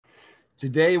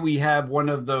Today, we have one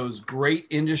of those great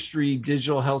industry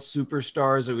digital health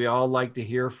superstars that we all like to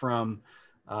hear from.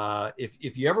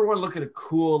 If you ever want to look at a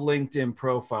cool LinkedIn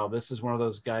profile, this is one of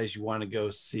those guys you want to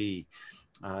go see.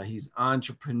 He's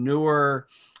entrepreneur.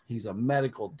 He's a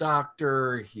medical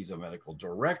doctor. He's a medical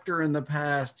director in the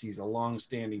past. He's a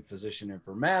longstanding physician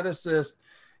informaticist.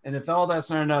 And if all that's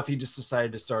not enough, he just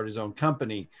decided to start his own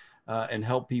company and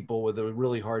help people with the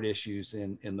really hard issues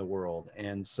in the world.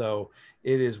 And so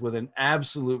it is with an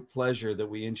absolute pleasure that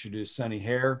we introduce Sunny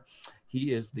Hare.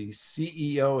 He is the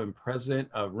CEO and president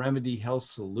of Remedy Health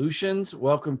Solutions.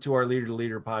 Welcome to our Leader to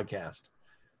Leader podcast.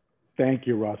 Thank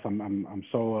you, Russ. I'm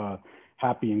so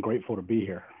happy and grateful to be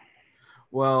here.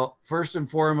 Well, first and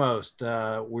foremost,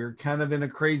 we're kind of in a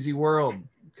crazy world.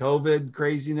 COVID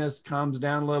craziness calms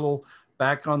down a little,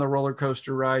 back on the roller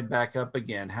coaster ride, back up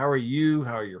again. How are you?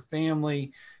 How are your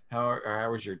family?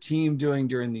 How is your team doing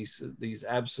during these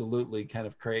absolutely kind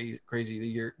of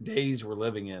crazy days we're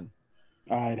living in?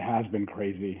 It has been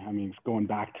crazy. I mean, it's going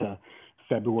back to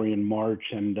February and March,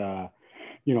 and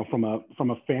from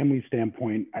a family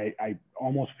standpoint, I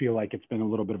almost feel like it's been a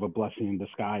little bit of a blessing in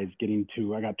disguise.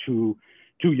 I got two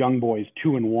young boys,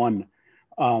 2 and 1.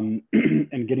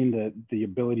 And getting the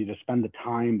ability to spend the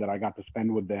time that I got to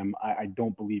spend with them, I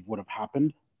don't believe would have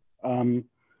happened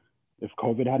if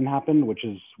COVID hadn't happened, which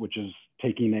is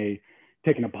taking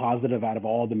a positive out of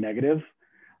all the negative.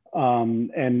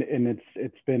 And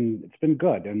it's been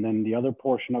good. And then the other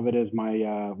portion of it is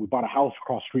we bought a house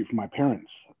across the street from my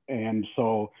parents, and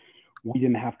so we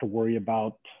didn't have to worry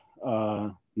about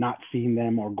not seeing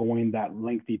them or going that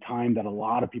lengthy time that a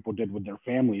lot of people did with their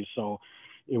families. So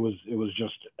it was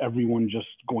just everyone just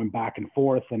going back and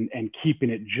forth and keeping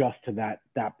it just to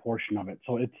that portion of it.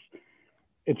 So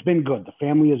it's been good. The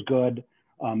family is good.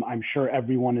 I'm sure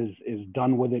everyone is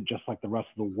done with it, just like the rest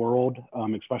of the world,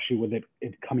 especially with it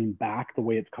coming back the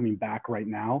way it's coming back right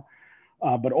now.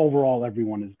 But overall,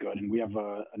 everyone is good. And we have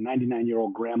a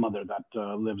 99-year-old grandmother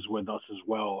that lives with us as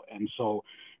well. And so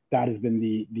that has been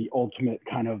the ultimate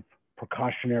kind of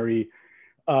precautionary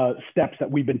steps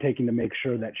that we've been taking to make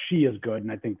sure that she is good.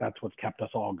 And I think that's what's kept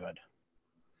us all good.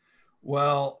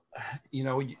 Well,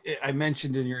 I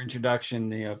mentioned in your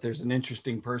introduction, if there's an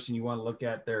interesting person you want to look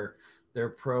at their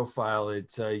profile,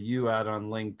 it's you out on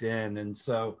LinkedIn. And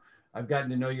so I've gotten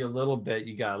to know you a little bit.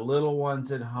 You got little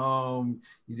ones at home.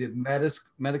 You did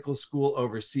medical school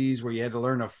overseas where you had to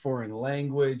learn a foreign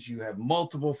language. You have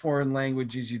multiple foreign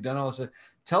languages. You've done all this.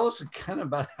 Tell us kind of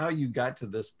about how you got to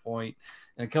this point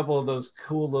and a couple of those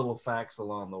cool little facts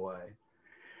along the way.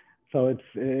 So it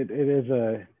is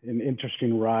an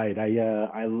interesting ride.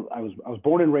 I was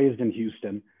born and raised in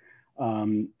Houston,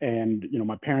 and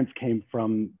my parents came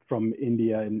from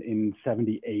India in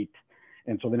 '78,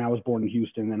 and so then I was born in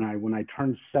Houston. And when I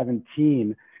turned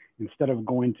 17, instead of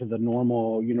going to the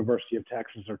normal University of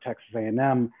Texas or Texas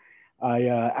A&M, I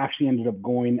actually ended up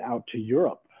going out to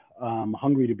Europe,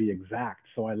 Hungary to be exact.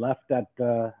 So I left at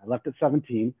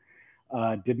 17.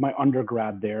 Did my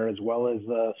undergrad there as well as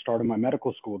started my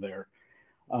medical school there.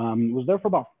 Was there for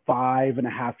about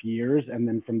 5.5 years. And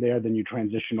then from there, then you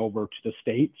transition over to the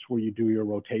States where you do your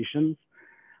rotations.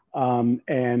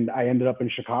 And I ended up in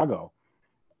Chicago.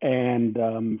 And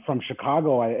from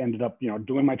Chicago, I ended up,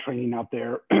 doing my training out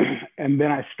there. And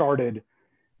then I started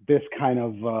this kind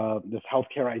of this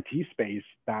healthcare IT space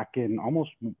back in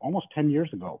almost 10 years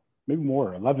ago, maybe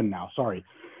more, 11 now, sorry.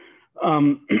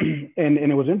 And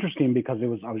it was interesting because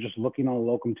I was just looking on a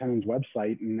locum tenens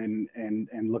website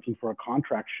and looking for a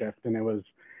contract shift, and it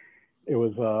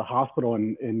was a hospital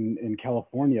in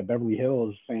California, Beverly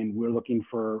Hills, saying we're looking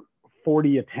for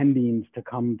 40 attendings to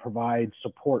come provide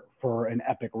support for an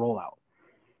Epic rollout.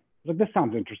 I was like, this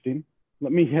sounds interesting.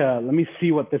 Let me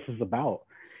see what this is about.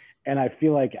 And I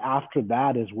feel like after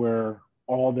that is where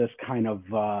all this kind of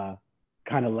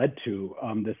led to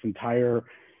this entire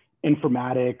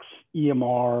informatics,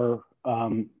 EMR,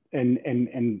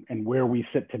 and where we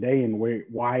sit today, and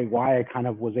why I kind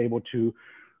of was able to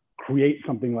create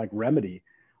something like Remedy.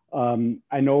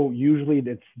 I know usually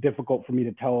it's difficult for me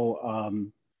to tell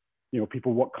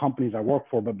people what companies I work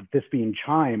for, but this being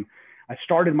Chime, I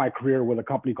started my career with a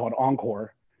company called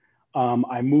Encore.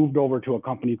 I moved over to a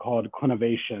company called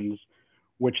Clinovations,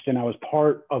 which then I was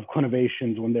part of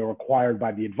Clinovations when they were acquired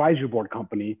by the Advisory Board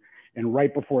Company. And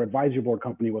right before Advisory Board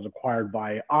Company was acquired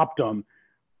by Optum,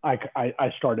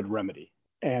 I started Remedy.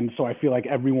 And so I feel like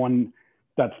everyone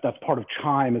that's part of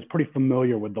Chime is pretty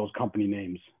familiar with those company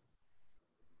names.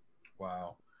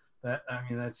 Wow.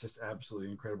 That's just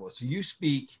absolutely incredible. So you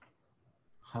speak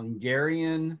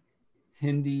Hungarian,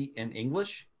 Hindi, and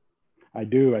English? I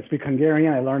do. I speak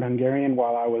Hungarian. I learned Hungarian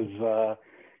while I was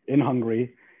in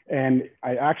Hungary. And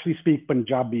I actually speak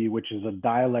Punjabi, which is a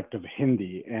dialect of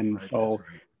Hindi. And Right, so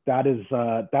that's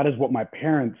right. that is what my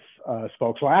parents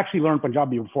spoke. So I actually learned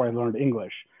Punjabi before I learned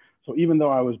English. So even though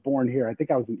I was born here, I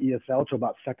think I was in ESL till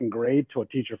about second grade, till a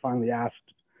teacher finally asked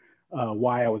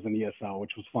why I was in ESL,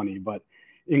 which was funny. But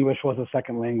English was a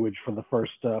second language for the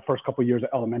first couple of years of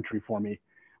elementary for me.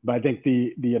 But I think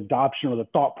the adoption or the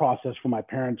thought process for my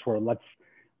parents were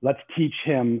let's teach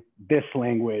him this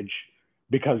language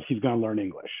because he's going to learn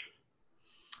English.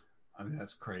 I mean,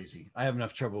 that's crazy. I have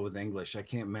enough trouble with English. I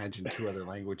can't imagine two other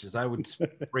languages. I would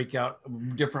break out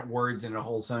different words in a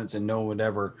whole sentence and no one would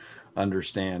ever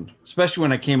understand. Especially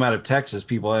when I came out of Texas,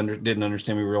 people didn't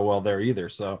understand me real well there either.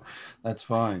 So that's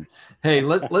fine. Hey,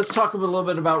 let's talk a little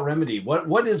bit about Remedy.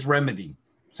 What is Remedy?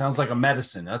 Sounds like a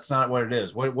medicine. That's not what it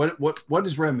is. What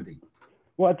is Remedy?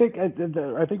 Well, I think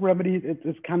Remedy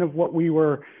is kind of what we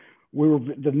were.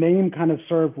 The name kind of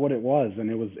served what it was,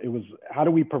 and it was how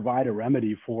do we provide a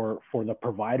remedy for the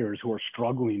providers who are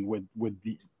struggling with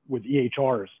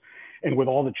EHRs and with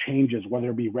all the changes, whether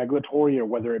it be regulatory or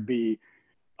whether it be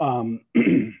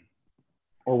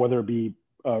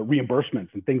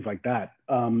reimbursements and things like that.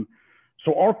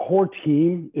 So our core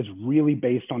team is really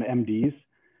based on MDs.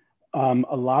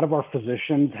 A lot of our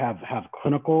physicians have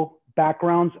clinical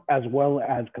backgrounds as well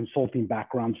as consulting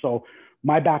backgrounds. So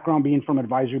my background being from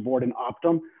advisory board and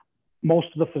Optum, most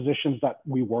of the physicians that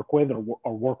we work with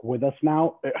or work with us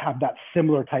now have that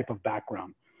similar type of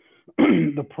background.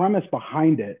 The premise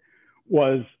behind it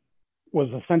was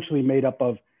essentially made up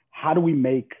of how do we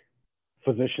make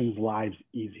physicians' lives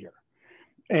easier?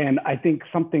 And I think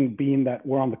something being that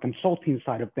we're on the consulting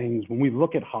side of things, when we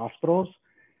look at hospitals,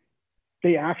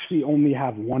 they actually only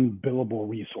have one billable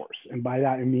resource. And by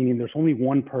that, I'm meaning there's only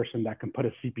one person that can put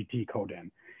a CPT code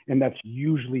in. And that's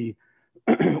usually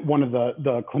one of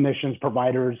the clinicians,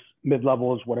 providers,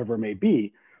 mid-levels, whatever it may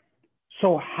be.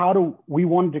 So how do we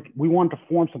wanted to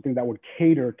form something that would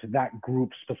cater to that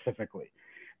group specifically.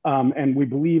 And we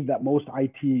believe that most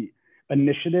IT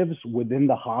initiatives within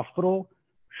the hospital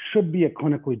should be a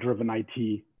clinically driven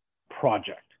IT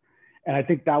project. And I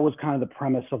think that was kind of the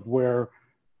premise of where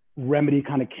Remedy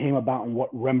kind of came about and what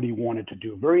Remedy wanted to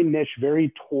do. Very niche,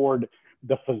 very toward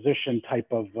the physician type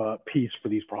of piece for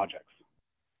these projects.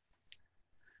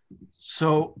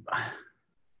 So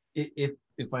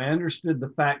if I understood the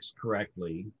facts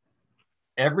correctly,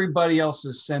 everybody else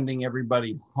is sending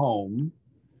everybody home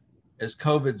as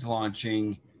COVID's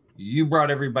launching. You brought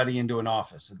everybody into an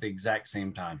office at the exact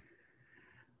same time.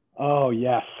 Oh,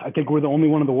 yes. I think we're the only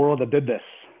one in the world that did this.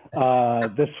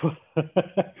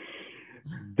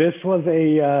 This was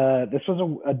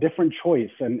a different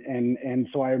choice, and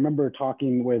so I remember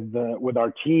talking with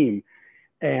our team,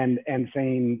 and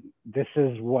saying, this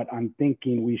is what I'm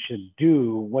thinking we should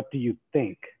do. What do you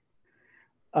think?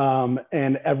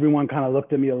 And everyone kind of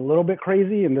looked at me a little bit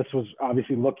crazy, and this was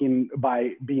obviously looking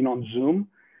by being on Zoom,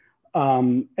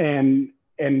 and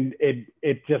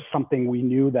it just something we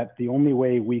knew that the only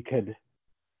way we could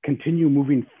continue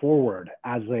moving forward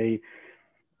as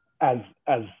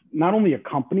not only a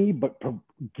company, but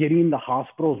getting the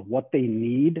hospitals what they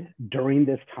need during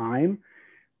this time,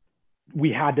 we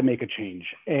had to make a change.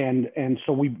 And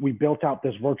so we built out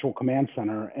this virtual command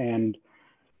center, and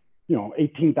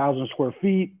 18,000 square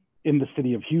feet in the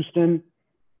city of Houston,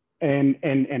 and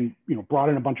brought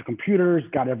in a bunch of computers,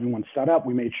 got everyone set up.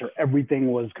 We made sure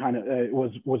everything was kind of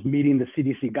was meeting the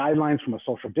CDC guidelines from a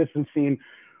social distancing,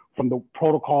 from the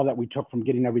protocol that we took from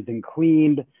getting everything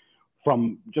cleaned,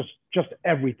 from just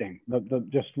everything.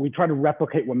 We try to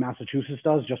replicate what Massachusetts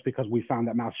does, just because we found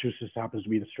that Massachusetts happens to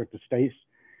be the strictest state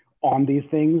on these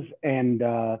things. And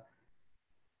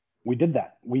we did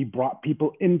that. We brought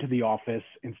people into the office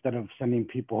instead of sending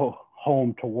people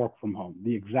home to work from home,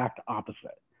 the exact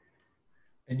opposite.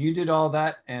 And you did all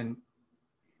that, and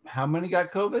how many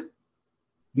got COVID?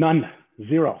 None,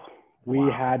 zero. Wow.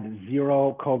 We had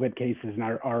zero COVID cases, and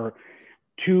our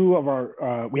two of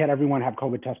our, we had everyone have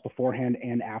COVID tests beforehand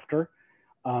and after.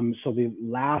 So the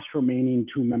last remaining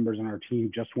two members on our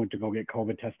team just went to go get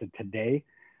COVID tested today.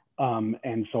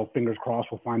 And so fingers crossed,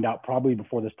 we'll find out probably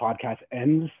before this podcast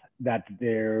ends that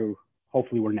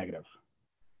hopefully we're negative.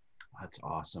 That's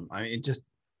awesome. I mean,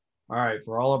 all right,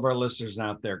 for all of our listeners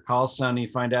out there, call Sonny,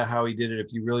 find out how he did it.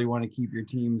 If you really want to keep your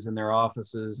teams in their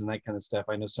offices and that kind of stuff.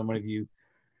 I know some of you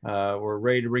we're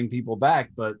ready to bring people back,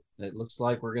 but it looks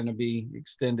like we're going to be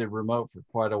extended remote for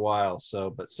quite a while. So,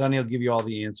 but Sonny will give you all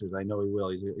the answers. I know he will.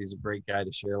 He's a great guy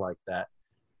to share like that.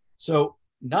 So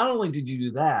not only did you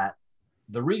do that,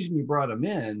 the reason you brought him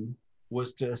in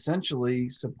was to essentially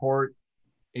support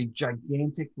a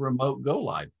gigantic remote go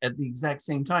live at the exact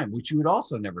same time, which you had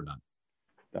also never done.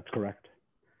 That's correct.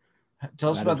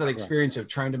 Tell us about that experience of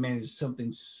trying to manage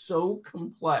something so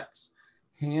complex,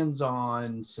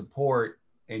 hands-on support,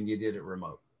 and you did it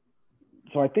remote.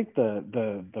 So I think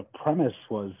the premise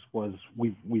was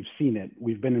we've seen it.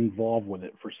 We've been involved with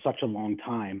it for such a long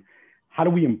time. How do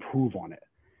we improve on it?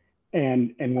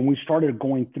 And when we started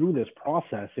going through this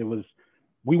process,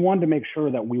 we wanted to make sure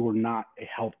that we were not a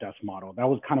help desk model. That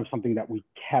was kind of something that we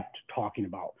kept talking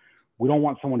about. We don't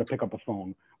want someone to pick up a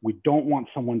phone. We don't want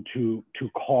someone to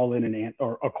call in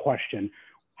or a question.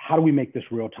 How do we make this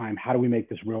real time? How do we make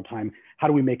this real time? How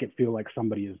do we make it feel like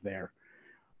somebody is there?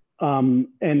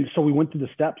 And so we went through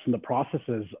the steps and the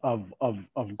processes of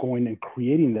going and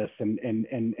creating this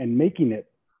and making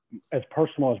it as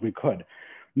personal as we could.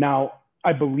 Now,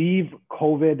 I believe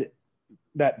COVID,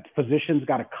 that physicians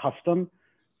got accustomed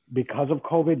because of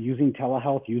COVID, using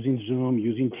telehealth, using Zoom,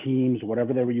 using Teams,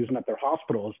 whatever they were using at their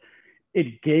hospitals.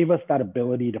 It gave us that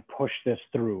ability to push this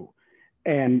through.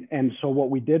 And so what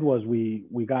we did was we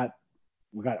got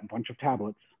a bunch of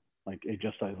tablets, like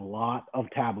just a lot of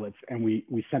tablets, and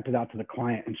we sent it out to the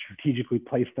client and strategically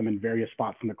placed them in various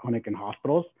spots in the clinic and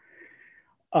hospitals.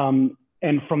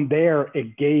 And from there,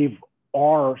 it gave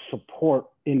our support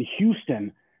in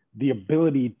Houston the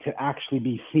ability to actually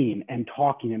be seen and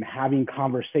talking and having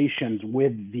conversations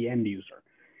with the end user.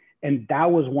 And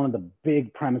that was one of the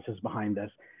big premises behind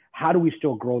this. How do we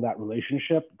still grow that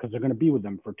relationship? Because they're going to be with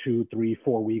them for 2, 3,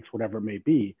 4 weeks, whatever it may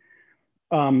be.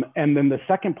 And then the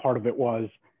second part of it was,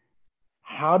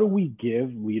 how do we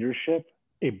give leadership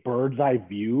a bird's eye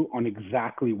view on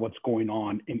exactly what's going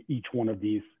on in each one of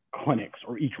these clinics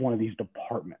or each one of these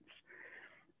departments?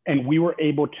 And we were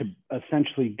able to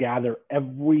essentially gather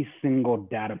every single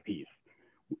data piece.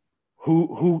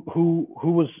 Who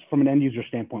was, from an end user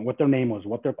standpoint, what their name was,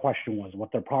 what their question was,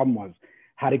 what their problem was,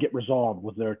 how to get resolved,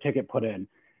 was there a ticket put in,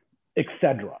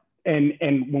 etc. And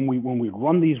when we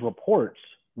run these reports,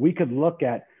 we could look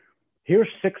at, here's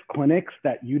 6 clinics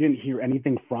that you didn't hear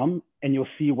anything from, and you'll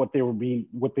see what they were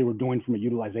doing from a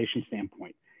utilization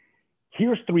standpoint.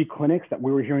 Here's 3 clinics that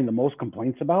we were hearing the most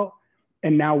complaints about,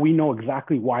 and now we know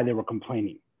exactly why they were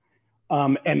complaining.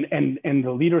 And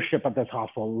the leadership at this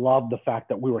hospital loved the fact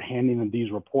that we were handing them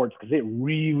these reports, because it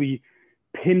really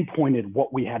pinpointed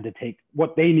what we had to take,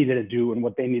 what they needed to do and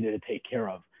what they needed to take care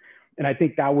of. And I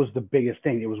think that was the biggest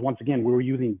thing. It was, once again, we were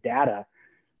using data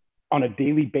on a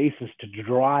daily basis to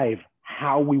drive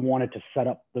how we wanted to set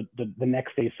up the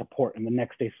next day support and the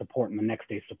next day support and the next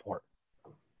day support.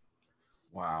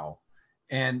 Wow.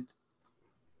 And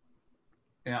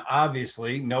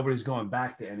obviously nobody's going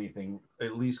back to anything,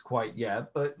 at least quite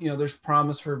yet, but there's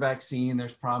promise for vaccine,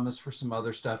 there's promise for some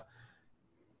other stuff.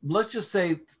 Let's just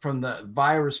say from the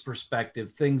virus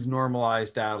perspective, things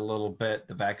normalized out a little bit,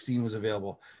 the vaccine was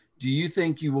available. Do you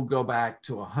think you will go back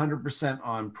to 100%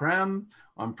 on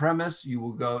premise? You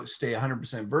will stay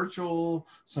 100% virtual,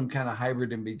 some kind of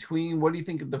hybrid in between? What do you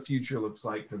think the future looks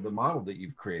like for the model that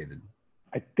you've created?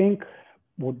 I think,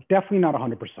 well, definitely not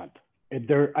 100%.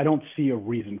 I don't see a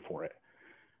reason for it.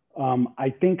 I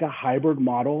think a hybrid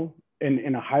model,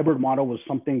 and a hybrid model was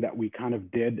something that we kind of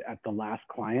did at the last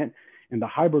client. And the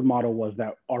hybrid model was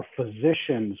that our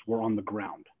physicians were on the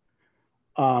ground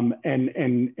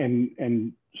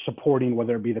and supporting,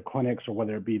 whether it be the clinics or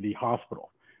whether it be the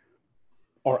hospital.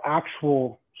 Our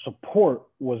actual support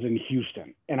was in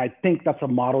Houston. And I think that's a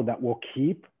model that we'll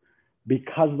keep,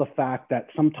 because of the fact that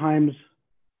sometimes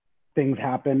things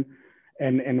happen.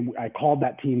 And I called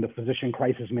that team the Physician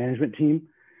Crisis Management Team.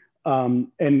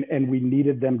 And we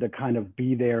needed them to kind of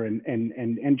be there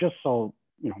and just so,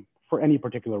 for any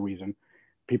particular reason,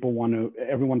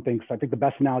 everyone thinks, I think the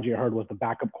best analogy I heard was the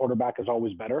backup quarterback is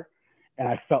always better. And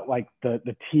I felt like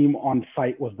the team on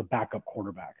site was the backup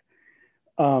quarterback.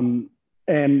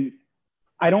 And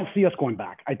I don't see us going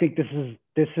back. I think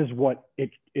this is what it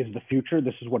is, the future.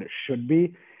 This is what it should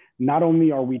be. Not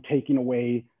only are we taking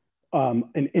away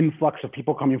an influx of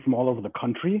people coming from all over the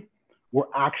country, we're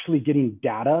actually getting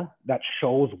data that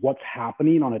shows what's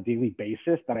happening on a daily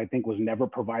basis that I think was never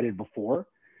provided before.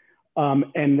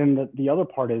 And then the other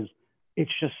part is,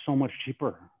 it's just so much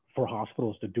cheaper for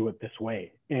hospitals to do it this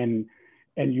way. And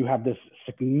you have this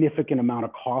significant amount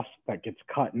of cost that gets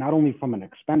cut, not only from an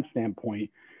expense standpoint,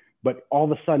 but all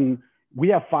of a sudden we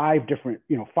have 5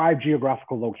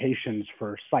 geographical locations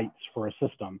for sites for a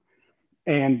system.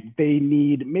 And they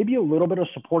need maybe a little bit of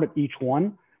support at each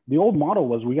one. The old model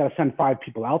was, we got to send 5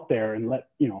 people out there and let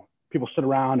people sit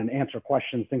around and answer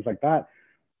questions, things like that.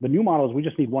 The new model is, we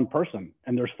just need 1 person,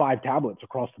 and there's 5 tablets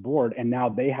across the board, and now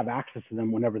they have access to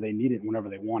them whenever they need it and whenever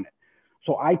they want it.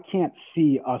 So I can't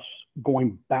see us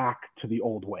going back to the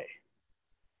old way.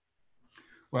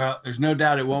 Well, there's no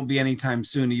doubt it won't be anytime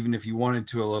soon, even if you wanted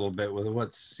to a little bit with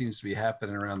what seems to be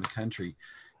happening around the country.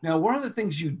 Now, one of the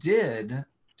things you did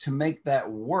to make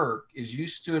that work is you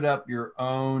stood up your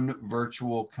own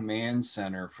virtual command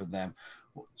center for them.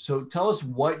 So tell us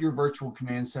what your virtual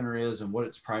command center is and what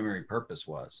its primary purpose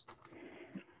was.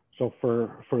 So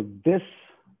for this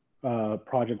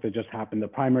project that just happened, the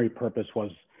primary purpose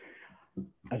was,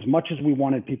 as much as we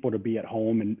wanted people to be at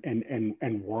home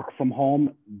and work from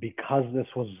home, because this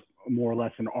was more or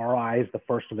less in our eyes the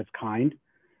first of its kind,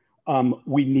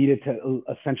 we needed to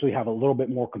essentially have a little bit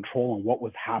more control on what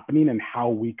was happening and how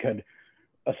we could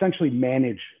essentially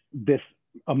manage this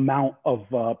amount of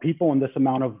people and this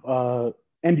amount of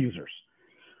end users.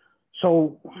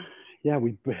 So yeah,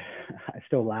 I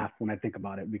still laugh when I think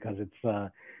about it, because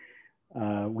it's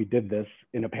we did this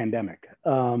in a pandemic.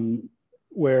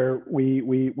 Where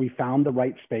we found the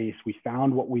right space, we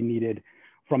found what we needed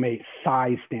from a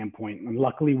size standpoint. And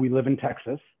luckily we live in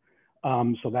Texas.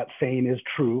 So that saying is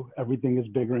true, everything is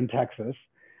bigger in Texas.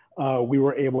 We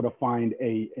were able to find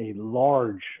a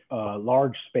large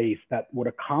space that would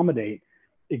accommodate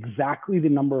exactly the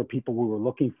number of people we were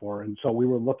looking for. And so we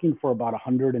were looking for about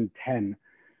 110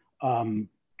 kind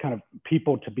of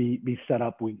people to be set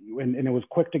up. And it was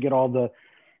quick to get all the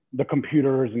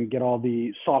computers and get all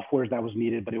the softwares that was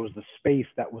needed, but it was the space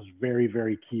that was very,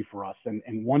 very key for us.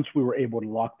 And once we were able to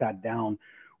lock that down,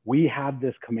 we had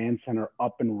this command center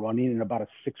up and running in about a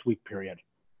 6-week period.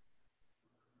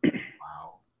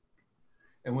 Wow.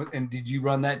 And did you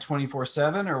run that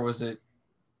 24/7, or was it?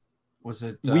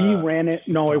 We ran it.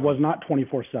 No, it was not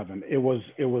 24/7. It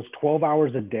was 12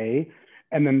 hours a day.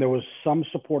 And then there was some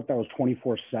support that was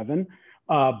 24/7,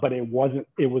 but it wasn't,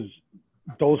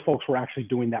 those folks were actually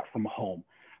doing that from home.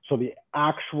 So the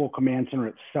actual command center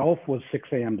itself was 6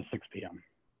 a.m. to 6 p.m.,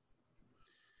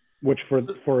 which for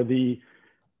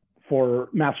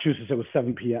Massachusetts, it was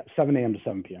 7 a.m. to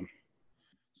 7 p.m.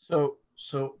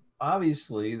 So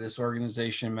obviously this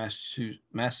organization,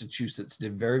 Massachusetts,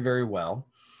 did very, very well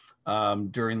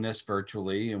during this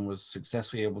virtually and was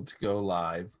successfully able to go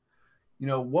live.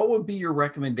 What would be your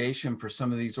recommendation for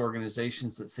some of these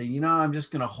organizations that say, I'm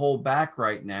just going to hold back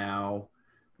right now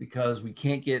because we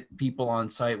can't get people on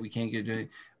site. We can't get doing.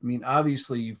 I mean,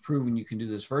 obviously you've proven you can do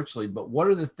this virtually, but what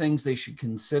are the things they should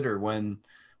consider when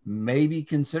maybe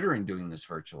considering doing this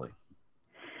virtually?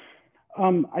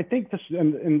 I think this,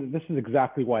 and this is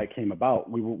exactly why it came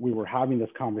about. We were having this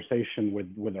conversation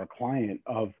with our client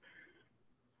of,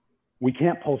 we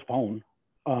can't postpone.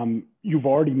 You've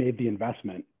already made the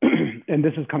investment. And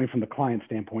this is coming from the client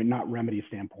standpoint, not Remedy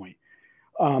standpoint.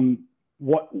 And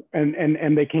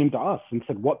they came to us and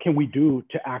said, what can we do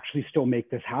to actually still make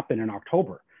this happen in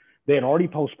October? They had already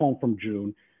postponed from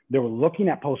June. They were looking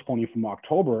at postponing from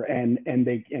October, and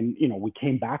we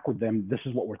came back with them. This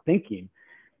is what we're thinking.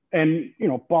 And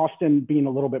Boston, being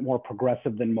a little bit more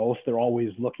progressive than most, they're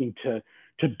always looking to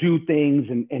do things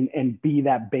and be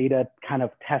that beta kind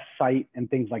of test site and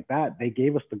things like that. They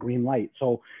gave us the green light.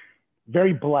 So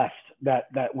very blessed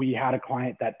that we had a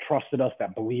client that trusted us,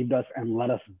 that believed us, and let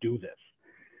us do this.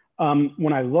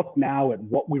 When I look now at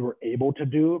what we were able to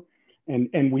do,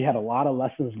 and we had a lot of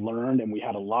lessons learned, and we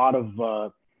had a lot of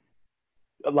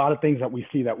things that we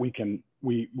see that we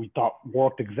thought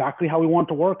worked exactly how we want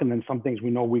to work, and then some things we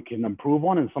know we can improve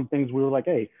on, and some things we were like,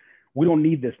 hey, we don't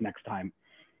need this next time.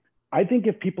 I think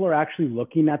if people are actually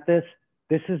looking at this,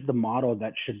 this is the model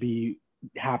that should be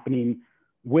happening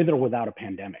with or without a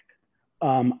pandemic.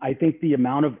 I think the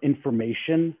amount of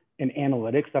information and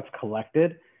analytics that's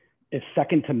collected is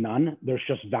second to none. There's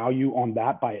just value on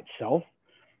that by itself.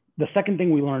 The second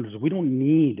thing we learned is we don't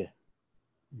need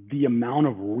the amount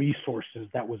of resources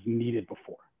that was needed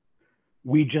before.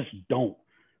 We just don't.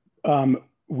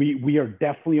 We are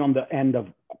definitely on the end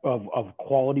of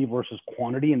quality versus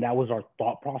quantity, and that was our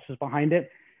thought process behind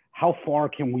it. How far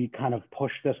can we kind of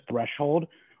push this threshold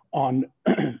on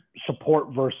support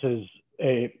versus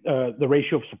the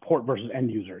ratio of support versus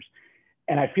end users?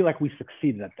 And I feel like we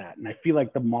succeeded at that. And I feel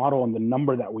like the model and the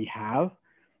number that we have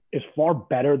is far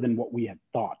better than what we had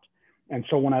thought. And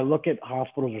so when I look at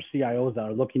hospitals or CIOs that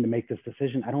are looking to make this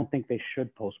decision, I don't think they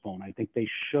should postpone. I think they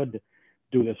should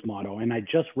do this model. And I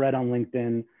just read on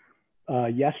LinkedIn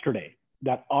yesterday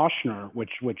that Ochsner,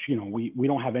 which we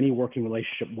don't have any working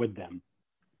relationship with them,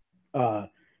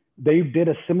 they did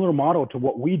a similar model to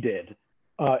what we did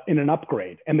in an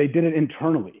upgrade, and they did it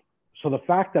internally. So the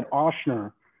fact that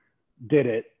Ochsner did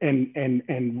it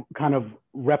and kind of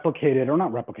replicated, or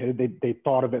not replicated, they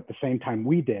thought of it at the same time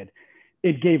we did,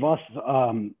 it gave us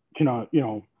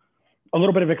a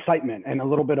little bit of excitement and a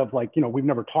little bit of like, we've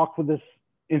never talked with this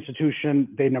institution.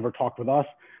 They never talked with us,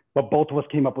 but both of us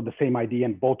came up with the same idea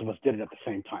and both of us did it at the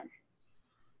same time.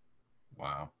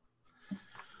 Wow.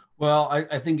 Well,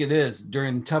 I think it is.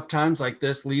 During tough times like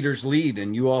this, leaders lead,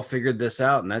 and you all figured this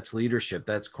out, and that's leadership.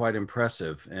 That's quite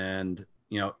impressive. And,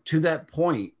 to that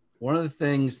point, one of the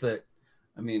things that,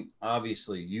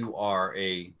 obviously you are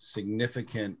a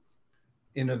significant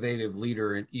innovative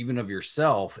leader, and even of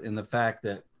yourself, in the fact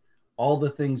that all the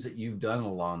things that you've done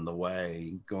along the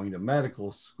way, going to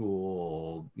medical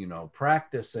school,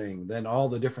 practicing, then all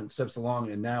the different steps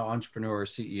along, and now entrepreneur,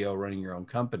 CEO, running your own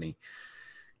company,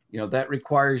 that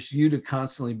requires you to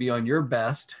constantly be on your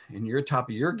best and you're top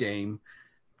of your game.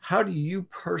 How do you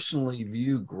personally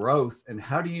view growth, and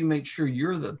how do you make sure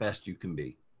you're the best you can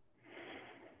be?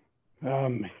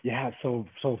 Yeah. So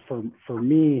for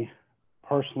me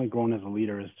personally, growing as a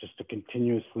leader is just to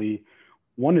continuously,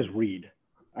 one is read.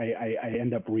 I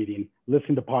end up reading,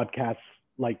 listen to podcasts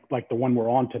like the one we're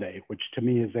on today, which to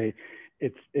me is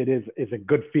a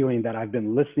good feeling that I've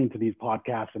been listening to these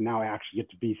podcasts and now I actually get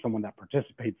to be someone that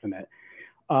participates in it.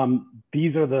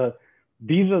 These are the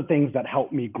things that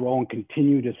help me grow and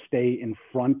continue to stay in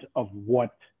front of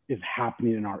what is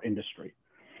happening in our industry.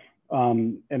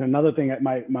 And another thing,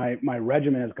 my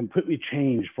regimen has completely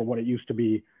changed for what it used to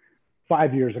be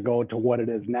 5 years ago to what it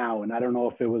is now. And I don't know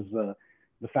if it was the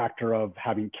factor of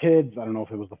having kids. I don't know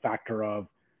if it was the factor of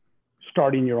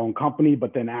starting your own company,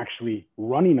 but then actually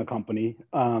running a company.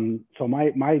 So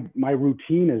my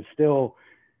routine is still,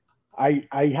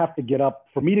 I have to get up.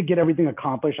 For me to get everything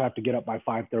accomplished, I have to get up by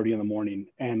 5:30 in the morning,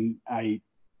 and I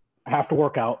have to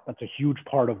work out. That's a huge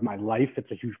part of my life.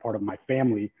 It's a huge part of my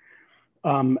family.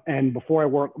 And before I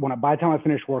work, by the time I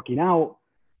finish working out,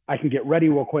 I can get ready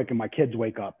real quick and my kids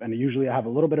wake up. And usually I have a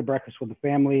little bit of breakfast with the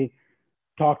family,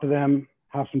 talk to them,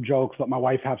 have some jokes, let my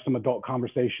wife have some adult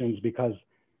conversations because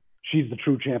she's the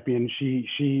true champion.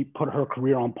 She put her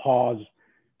career on pause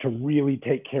to really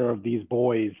take care of these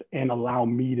boys and allow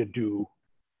me to do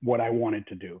what I wanted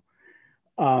to do.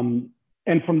 And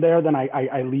from there, then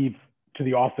I leave to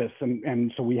the office.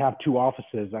 And so we have two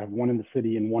offices. I have one in the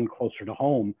city and one closer to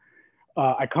home.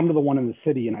 I come to the one in the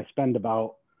city and I spend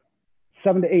about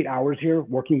 7 to 8 hours here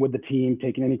working with the team,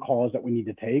 taking any calls that we need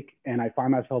to take. And I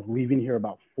find myself leaving here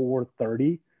about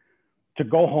 4:30 to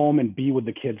go home and be with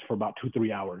the kids for about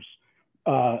 2-3 hours.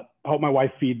 Help my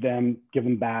wife feed them, give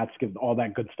them baths, give all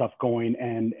that good stuff going.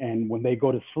 And when they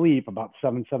go to sleep about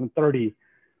 7:30,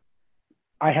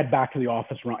 I head back to the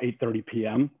office around 8:30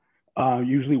 p.m.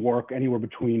 Usually work anywhere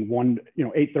between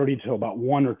 8:30 to about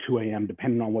 1 or 2 a.m.,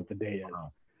 depending on what the day is.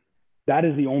 Wow. That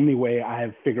is the only way I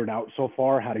have figured out so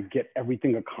far how to get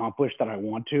everything accomplished that I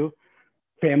want to.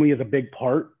 Family is a big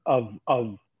part of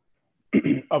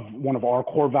one of our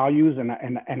core values, and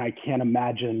I can't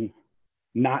imagine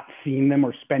not seeing them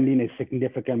or spending a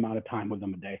significant amount of time with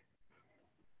them a day.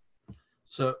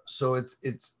 So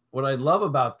it's what I love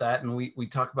about that, and we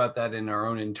talk about that in our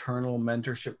own internal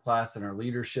mentorship class and our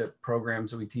leadership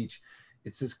programs that we teach.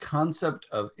 It's this concept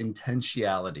of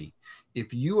intentionality.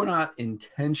 If you are not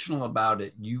intentional about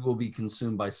it, you will be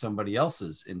consumed by somebody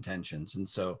else's intentions. And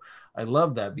so I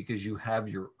love that because you have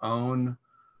your own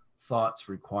thoughts,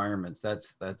 requirements.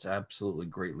 That's absolutely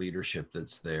great leadership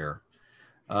that's there.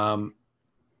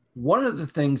 One of the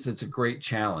things that's a great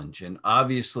challenge, and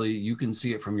obviously you can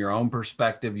see it from your own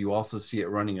perspective, you also see it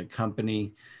running a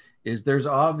company, is there's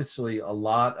obviously a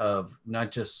lot of not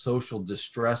just social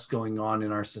distress going on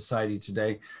in our society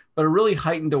today, but a really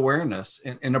heightened awareness,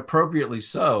 and appropriately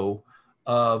so,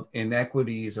 of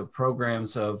inequities, of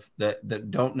programs that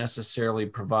don't necessarily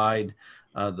provide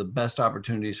the best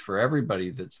opportunities for everybody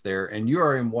that's there. And you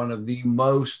are in one of the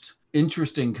most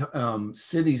interesting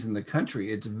cities in the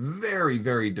country. It's very,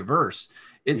 very diverse.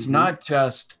 It's not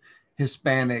just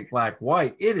Hispanic, Black,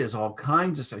 white. It is all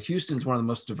kinds of stuff. Houston's one of the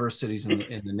most diverse cities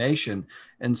in the nation.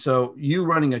 And so you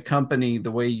running a company the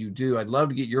way you do, I'd love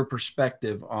to get your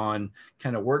perspective on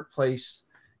kind of workplace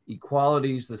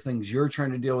equalities, the things you're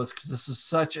trying to deal with, because this is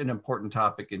such an important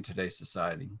topic in today's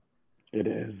society. It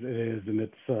is. And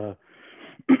it's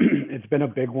it's been a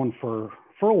big one for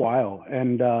a while.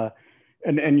 And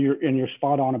you're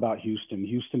spot on about Houston.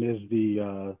 Houston is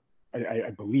the I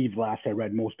believe last I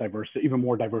read most diverse, even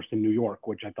more diverse than New York,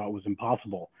 which I thought was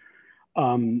impossible.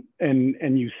 And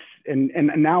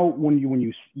now when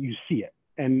you see it,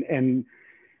 and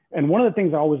one of the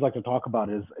things I always like to talk about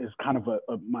is kind of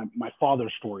my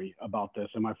father's story about this.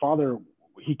 And my father,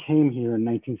 he came here in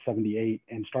 1978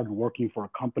 and started working for a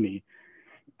company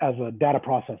as a data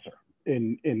processor.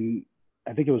 In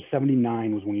I think it was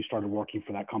 79 was when he started working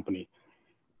for that company.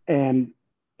 And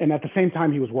And at the same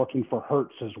time, he was working for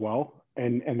Hertz as well.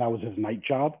 And that was his night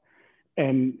job.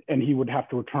 And he would have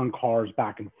to return cars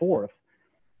back and forth.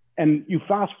 And you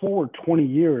fast forward 20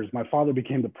 years, my father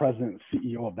became the president and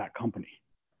CEO of that company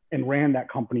and ran that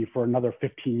company for another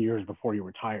 15 years before he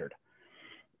retired.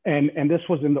 And this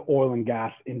was in the oil and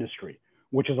gas industry,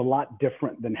 which is a lot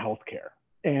different than healthcare.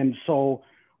 And so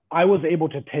I was able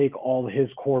to take all his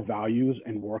core values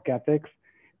and work ethics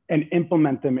and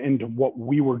implement them into what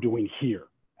we were doing here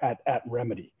at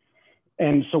Remedy.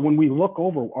 And so when we look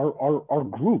over, our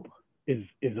group is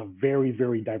a very,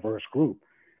 very diverse group.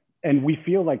 And we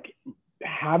feel like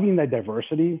having that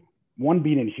diversity, one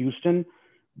being in Houston,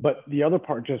 but the other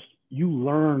part, just you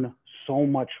learn so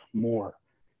much more.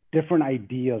 Different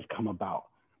ideas come about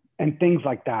and things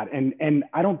like that. And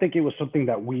I don't think it was something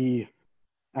that we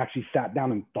actually sat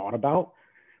down and thought about.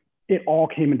 It all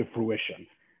came into fruition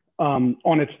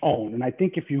on its own. And I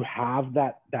think if you have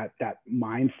that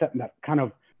mindset and that kind of,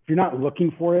 if you're not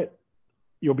looking for it,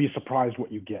 you'll be surprised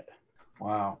what you get.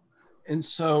 Wow. And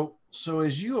so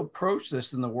as you approach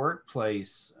this in the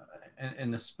workplace,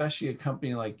 and especially a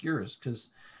company like yours, because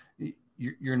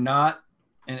you're not,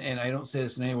 and I don't say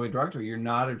this in any way directly, you're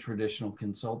not a traditional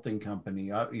consulting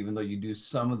company, even though you do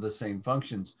some of the same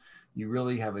functions, you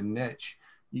really have a niche.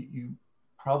 You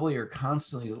probably are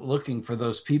constantly looking for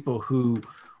those people who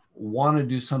want to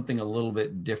do something a little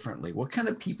bit differently. What kind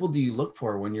of people do you look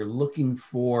for when you're looking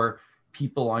for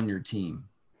people on your team?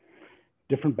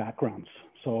 Different backgrounds.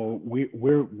 So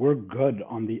we're good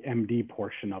on the MD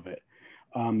portion of it.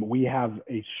 We have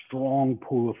a strong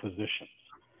pool of physicians.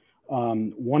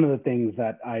 One of the things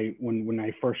that when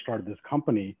I first started this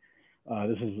company,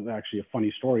 this is actually a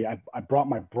funny story. I brought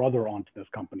my brother onto this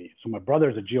company. So my brother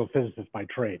is a geophysicist by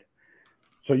trade.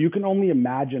 So you can only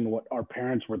imagine what our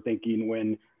parents were thinking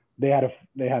when their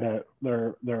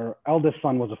eldest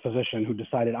son was a physician who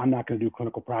decided, I'm not going to do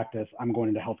clinical practice. I'm going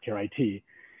into healthcare IT.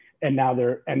 And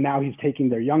now he's taking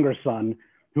their younger son,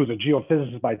 who's a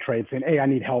geophysicist by trade, saying, hey, I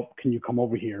need help. Can you come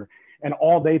over here? And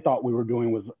all they thought we were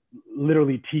doing was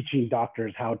literally teaching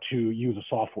doctors how to use a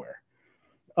software.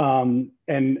 And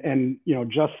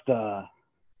just a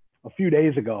few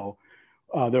days ago,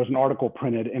 there was an article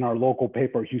printed in our local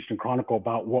paper, Houston Chronicle,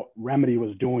 about what Remedy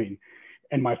was doing.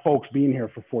 And my folks being here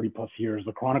for 40 plus years,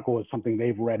 the Chronicle is something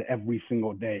they've read every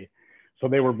single day. So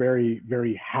they were very,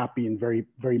 very happy and very,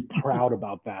 very proud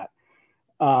about that.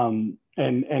 And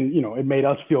it made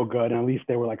us feel good. And at least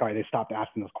they were like, all right, they stopped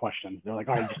asking us questions. They're like,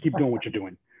 all right, just keep doing what you're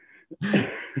doing.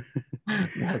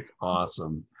 That's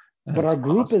awesome. But our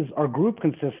group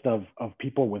consists of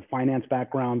people with finance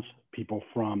backgrounds, people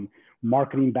from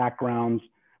marketing backgrounds,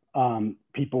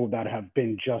 people that have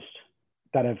been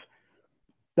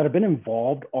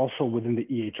involved also within the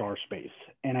EHR space.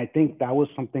 And I think that was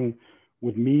something,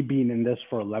 with me being in this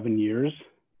for 11 years,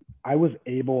 I was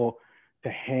able to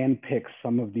handpick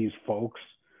some of these folks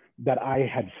that I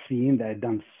had seen that had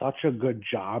done such a good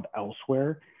job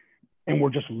elsewhere. And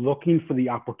we're just looking for the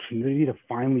opportunity to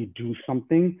finally do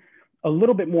something a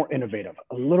little bit more innovative,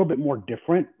 a little bit more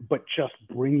different, but just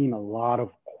bringing a lot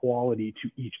of quality to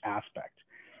each aspect.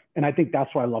 And I think that's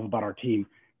what I love about our team.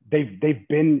 They've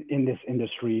been in this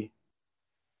industry.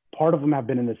 Part of them have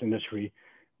been in this industry.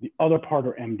 The other part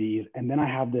are MDs. And then I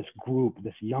have this group,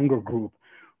 this younger group,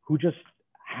 who just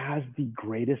has the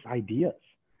greatest ideas.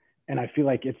 And I feel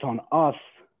like it's on us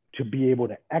to be able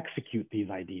to execute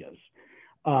these ideas.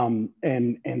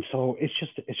 And so it's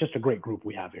just a great group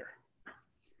we have here.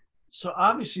 So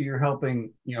obviously you're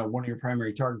helping, one of your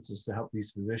primary targets is to help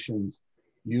these physicians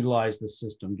utilize the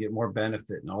system, get more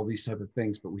benefit and all these type of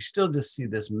things, but we still just see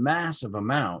this massive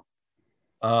amount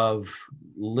of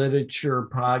literature,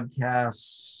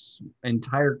 podcasts,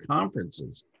 entire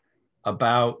conferences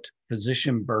about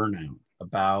physician burnout,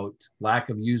 about lack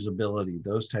of usability,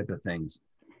 those type of things.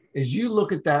 As you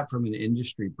look at that from an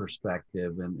industry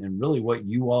perspective, and really what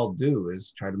you all do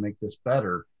is try to make this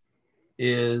better,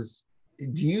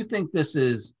 do you think this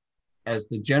is, as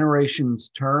the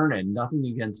generations turn, and nothing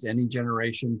against any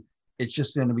generation, it's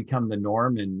just going to become the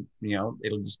norm and,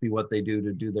 it'll just be what they do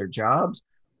to do their jobs?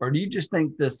 Or do you just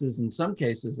think this is, in some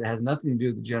cases, it has nothing to do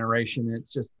with the generation,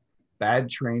 it's just bad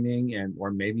training or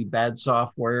maybe bad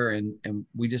software, and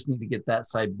we just need to get that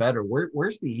side better?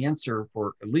 Where's the answer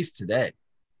for, at least today?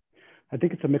 I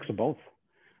think it's a mix of both.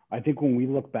 I think when we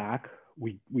look back,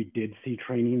 we did see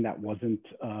training that wasn't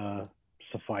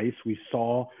suffice. We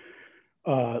saw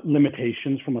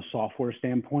limitations from a software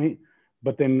standpoint,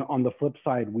 but then on the flip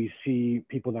side, we see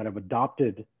people that have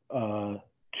adopted to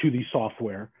the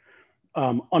software,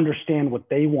 understand what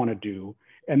they want to do,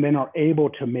 and then are able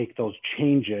to make those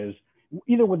changes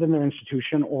either within their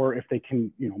institution or if they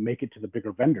can, make it to the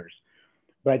bigger vendors.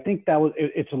 But I think that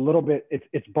it's a little bit,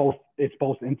 it's both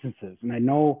instances. And I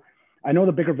know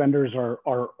the bigger vendors are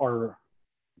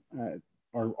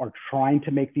trying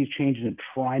to make these changes and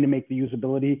trying to make the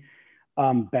usability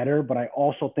better. But I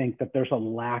also think that there's a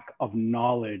lack of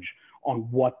knowledge on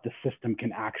what the system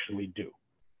can actually do.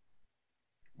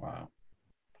 Wow.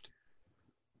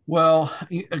 Well,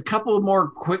 a couple of more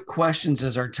quick questions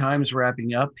as our time's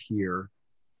wrapping up here.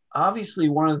 Obviously,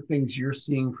 one of the things you're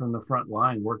seeing from the front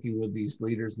line working with these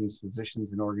leaders and these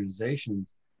physicians and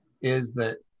organizations is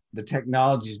that the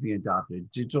technology is being adopted.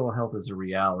 Digital health is a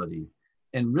reality.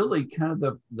 And really kind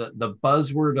of the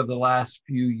buzzword of the last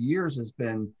few years has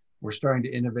been, we're starting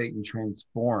to innovate and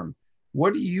transform.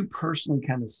 What do you personally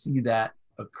kind of see that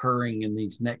occurring in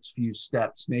these next few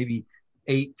steps, maybe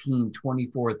 18,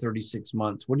 24, 36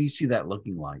 months? What do you see that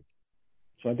looking like?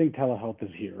 So I think telehealth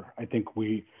is here. I think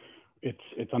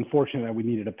it's unfortunate that we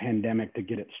needed a pandemic to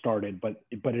get it started, but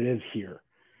it is here.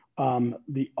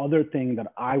 The other thing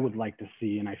that I would like to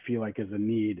see, and I feel like is a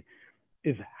need,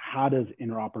 is how does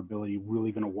interoperability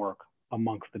really going to work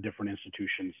amongst the different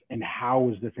institutions, and how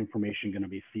is this information going to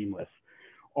be seamless?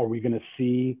 Are we going to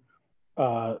see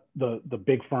the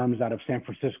big firms out of San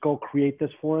Francisco create this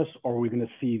for us, or are we going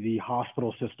to see the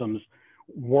hospital systems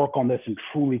work on this and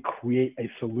truly create a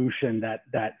solution that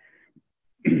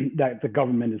the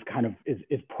government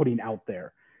is putting out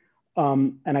there?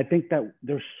 And I think that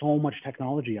there's so much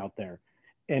technology out there,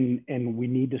 and we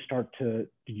need to start to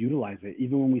utilize it.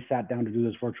 Even when we sat down to do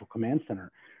this virtual command center,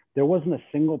 there wasn't a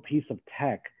single piece of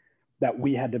tech that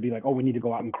we had to be like, oh, we need to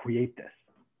go out and create this.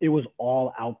 It was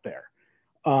all out there.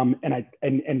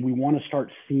 And we want to start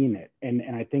seeing it.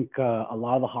 And I think a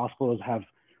lot of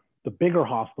the bigger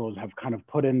hospitals have kind of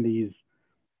put in these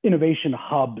innovation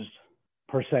hubs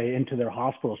per se into their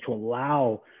hospitals to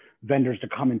allow vendors to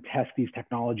come and test these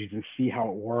technologies and see how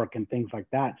it works and things like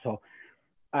that. So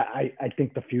I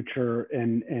think the future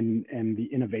and the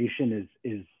innovation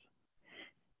is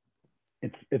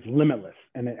it's limitless,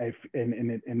 and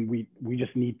we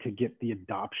just need to get the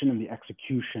adoption and the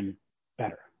execution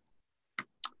better.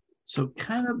 So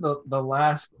kind of the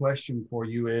last question for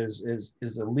you is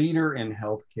a leader in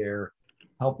healthcare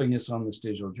helping us on this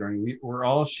digital journey. We're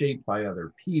all shaped by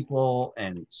other people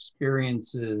and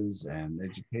experiences and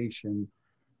education,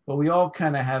 but we all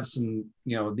kind of have some,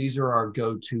 these are our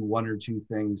go-to one or two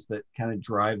things that kind of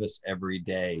drive us every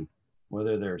day,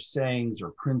 whether they're sayings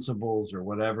or principles or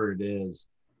whatever it is.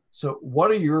 So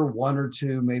what are your one or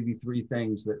two, maybe three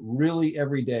things that really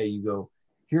every day you go,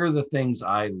 here are the things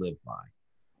I live by?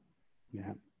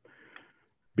 Yeah.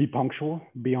 Be punctual,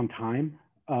 be on time,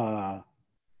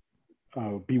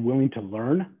 be willing to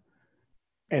learn,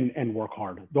 and work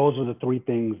hard. Those are the three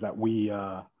things that we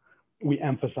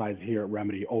emphasize here at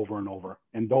Remedy over and over.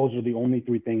 And those are the only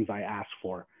three things I ask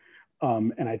for.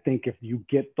 And I think if you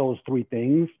get those three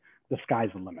things, the sky's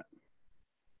the limit.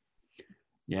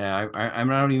 Yeah, I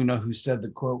don't even know who said the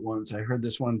quote once. I heard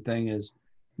this one thing is,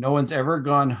 no one's ever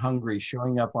gone hungry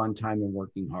showing up on time and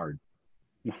working hard.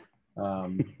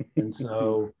 And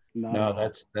so,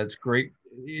 no, that's great.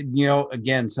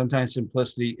 Again, sometimes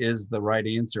simplicity is the right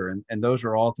answer. And those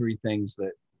are all three things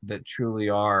that truly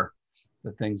are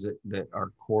the things that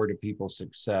are core to people's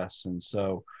success. And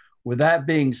so with that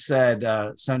being said,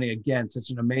 Sonny, again, such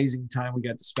an amazing time we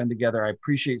got to spend together. I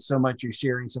appreciate so much you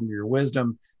sharing some of your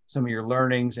wisdom, some of your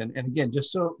learnings, and again,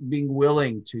 just so being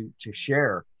willing to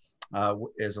share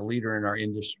as a leader in our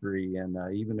industry. And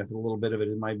even if a little bit of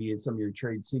it might be some of your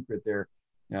trade secret there,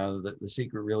 the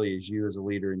secret really is you as a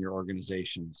leader in your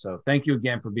organization. So thank you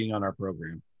again for being on our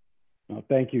program.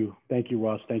 Thank you. Thank you,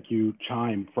 Russ. Thank you,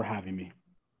 Chime, for having me.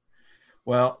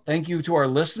 Well, thank you to our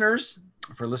listeners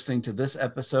for listening to this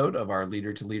episode of our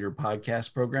Leader to Leader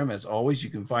podcast program. As always, you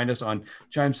can find us on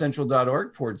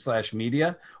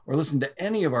chimecentral.org/media or listen to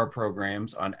any of our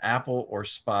programs on Apple or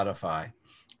Spotify.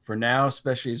 For now,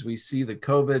 especially as we see the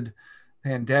COVID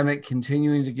pandemic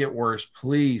continuing to get worse,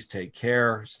 please take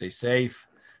care, stay safe,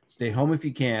 stay home if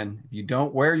you can. If you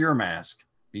don't, wear your mask.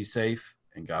 Be safe,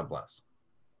 and God bless.